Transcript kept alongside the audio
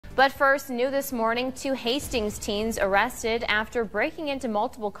But first, new this morning, 2 Hastings teens arrested after breaking into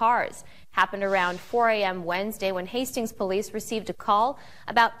multiple cars. Happened around 4 a.m. Wednesday when Hastings police received a call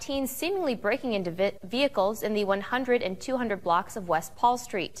about teens seemingly breaking into vehicles in the 100 and 200 blocks of West Paul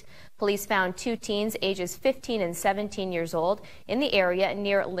Street. Police found 2 teens ages 15 and 17 years old in the area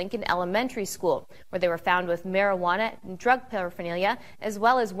near Lincoln Elementary School, where they were found with marijuana and drug paraphernalia, as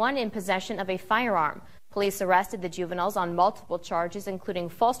well as one in possession of a firearm. Police arrested the juveniles on multiple charges, including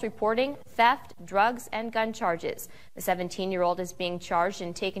false reporting, theft, drugs, and gun charges. The 17-year-old is being charged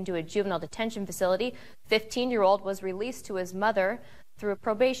and taken to a juvenile detention facility. 15-year-old was released to his mother through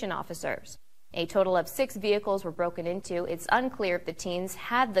probation officers. A total of 6 vehicles were broken into. It's unclear if the teens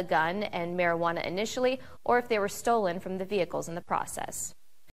had the gun and marijuana initially or if they were stolen from the vehicles in the process.